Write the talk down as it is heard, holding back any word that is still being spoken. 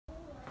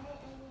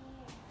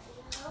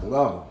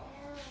Wow.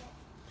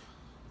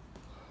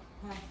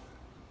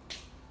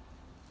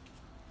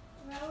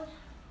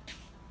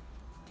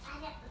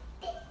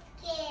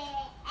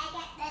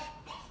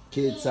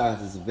 Kid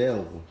size is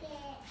available.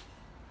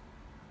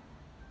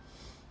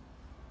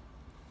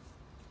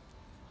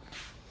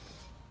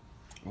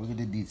 Look at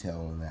the detail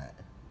on that.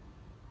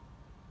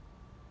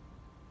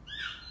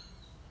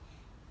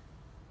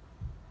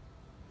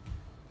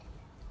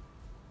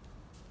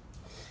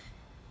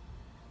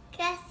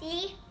 Can I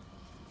see?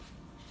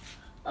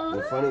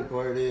 The funny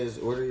part is,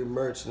 order your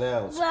merch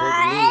now. Support the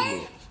One,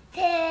 movement.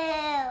 two.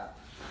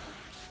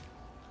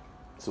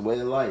 It's a way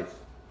of life.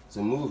 It's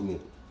a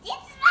movement. This is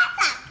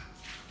my song.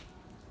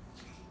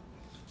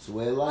 It's a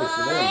way of life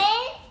for them. 1,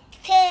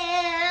 2,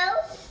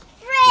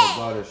 My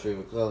 3. daughter's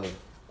favorite color.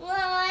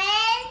 1,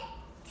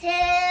 2,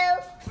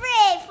 3,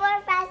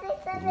 4, 5,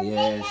 6, 7,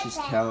 Yeah, 8, she's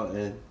 9, 10.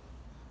 counting.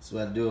 That's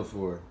what I do it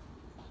for her.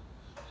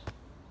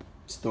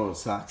 She's throwing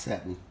socks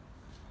at me.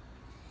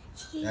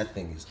 That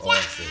thing is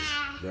awesome.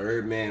 The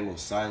Herb Man will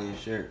sign your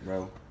shirt,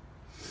 bro.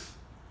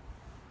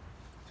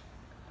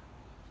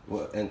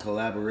 Well, in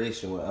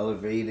collaboration with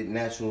Elevated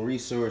Natural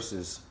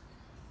Resources.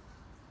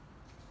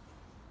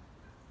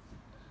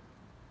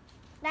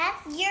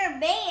 That's your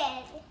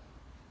band.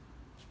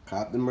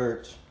 Cop the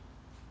merch.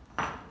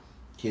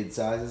 Kid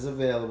size is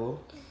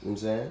available. You know what I'm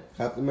saying?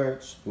 Cop the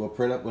merch. We'll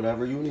print up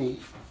whatever you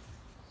need.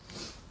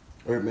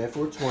 Herb Man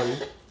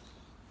 420.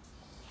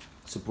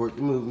 Support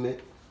the movement.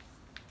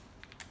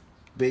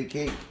 Bake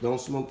cake, don't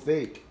smoke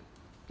fake.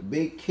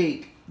 Bake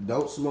cake,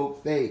 don't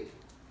smoke fake.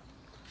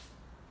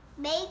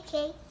 Bake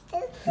cake.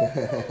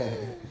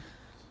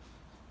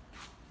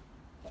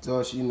 That's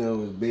all she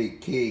knows is bake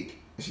cake.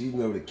 She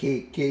know the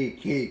cake.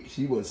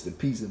 She wants the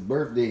piece of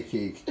birthday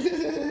cake.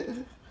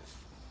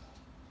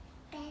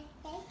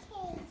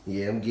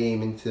 Yeah, I'm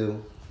gaming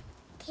too.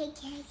 Cake.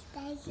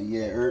 So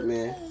yeah, Herb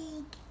Man.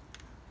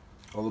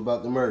 All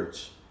about the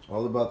merch.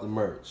 All about the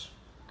merch.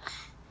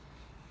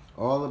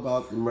 All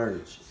about the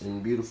merch.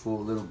 And beautiful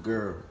little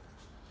girl.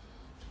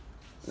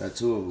 Got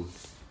two of them.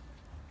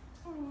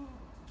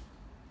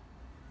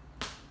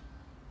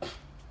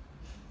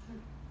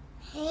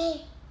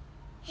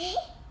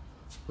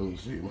 Let me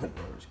see my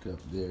daughter's cup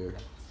there.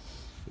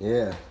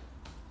 Yeah.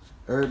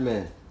 Herb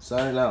Man,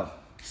 signing out.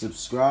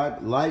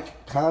 Subscribe,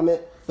 like,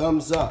 comment,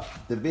 thumbs up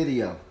the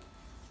video.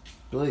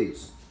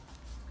 Please.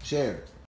 Share.